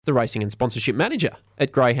the Racing and Sponsorship Manager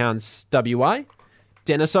at Greyhounds WA,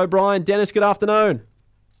 Dennis O'Brien. Dennis, good afternoon.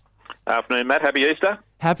 Afternoon, Matt. Happy Easter.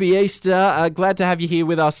 Happy Easter. Glad to have you here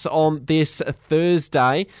with us on this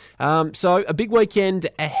Thursday. So a big weekend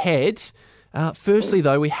ahead. Firstly,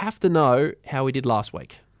 though, we have to know how we did last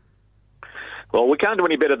week. Well, we can't do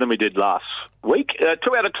any better than we did last week.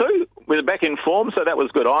 2 out of 2. We were back in form, so that was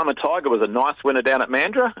good. I'm a Tiger was a nice winner down at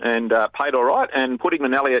Mandurah and paid all right. And Pudding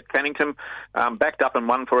Manelli at Cannington backed up and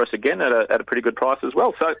won for us again at a pretty good price as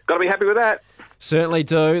well. So got to be happy with that. Certainly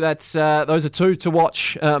do. That's those are two to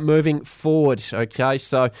watch moving forward. Okay,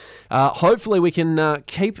 so hopefully we can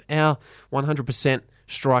keep our 100%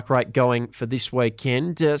 strike rate going for this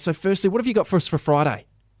weekend. So firstly, what have you got for us for Friday?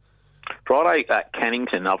 Friday at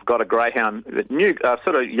Cannington, I've got a greyhound, new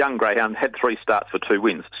sort of young greyhound, had 3 starts for 2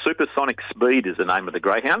 wins. Supersonic Speed is the name of the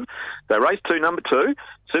greyhound. So race 2, number 2,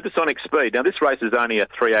 Supersonic Speed. Now this race is only a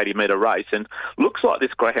 380-metre race, and looks like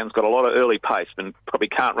this greyhound's got a lot of early pace and probably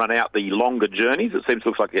can't run out the longer journeys.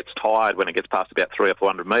 Looks like it gets tired when it gets past about 300 or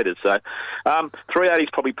 400 metres. So 380 is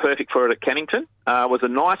probably perfect for it at Cannington. Was a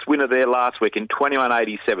nice winner there last week in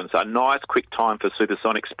 21.87, so a nice quick time for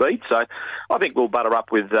Supersonic Speed. So I think we'll butter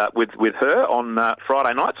up with her on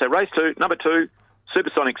Friday night. So race 2, number 2,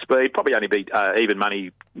 Supersonic Speed, probably only be even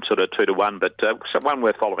money, sort of 2 to 1, but one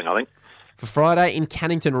worth following, I think. For Friday in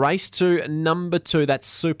Cannington, race 2, number 2, that's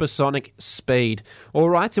Supersonic Speed. All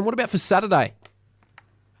right, and what about for Saturday?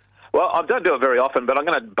 Well, I don't do it very often, but I'm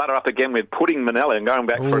going to butter up again with Pudding Manelli and going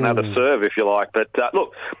back for another serve, if you like. But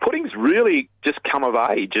look, Pudding's really just come of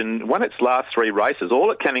age and won its last 3 races,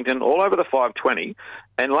 all at Cannington, all over the 520.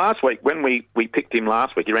 And last week, when we picked him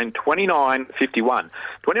last week, he ran 29.51.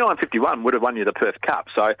 29.51 would have won you the Perth Cup.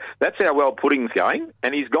 So that's how well Pudding's going.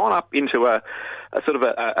 And he's gone up into a sort of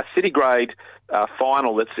a city grade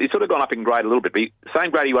final. He's sort of gone up in grade a little bit.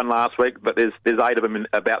 Same grade he won last week, but there's 8 of them in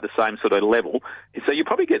about the same sort of level. So you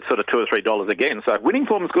probably get sort of $2 or $3 again. So winning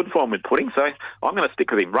form is good form with Pudding. So I'm going to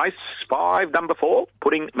stick with him. Race 5, number 4,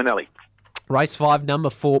 Pudding Manelli. Race 5,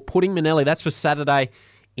 number 4, Pudding Manelli. That's for Saturday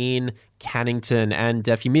in Cannington. And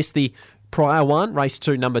if you missed the prior one, race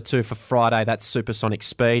 2, number 2 for Friday, that's Supersonic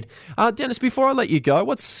Speed. Dennis, before I let you go,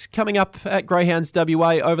 what's coming up at Greyhounds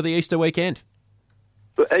WA over the Easter weekend?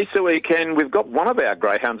 Easter weekend, we've got one of our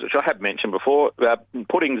greyhounds, which I have mentioned before.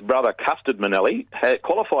 Pudding's brother, Custard Manelli, had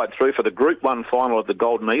qualified through for the Group 1 final of the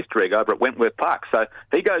Golden Easter Egg over at Wentworth Park. So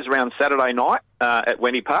he goes around Saturday night at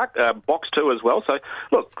Wenny Park, box 2 as well. So,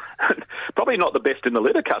 look, probably not the best in the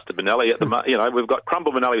litter, Custard Manelli. We've got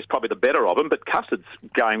Crumble Manelli, who's probably the better of them, but Custard's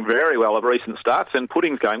going very well of recent starts, and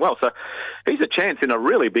Pudding's going well. So he's a chance in a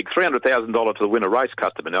really big $300,000 to win a race,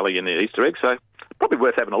 Custard Manelli, in the Easter Egg. So probably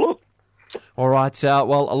worth having a look. All right,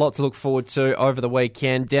 well, a lot to look forward to over the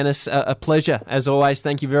weekend. Dennis, a pleasure, as always.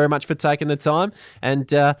 Thank you very much for taking the time, and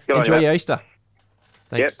enjoy your Easter.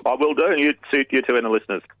 Thanks. Yep, I will do, and you two and the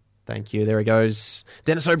listeners. Thank you. There he goes.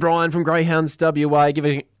 Dennis O'Brien from Greyhounds WA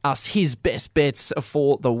giving us his best bets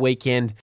for the weekend.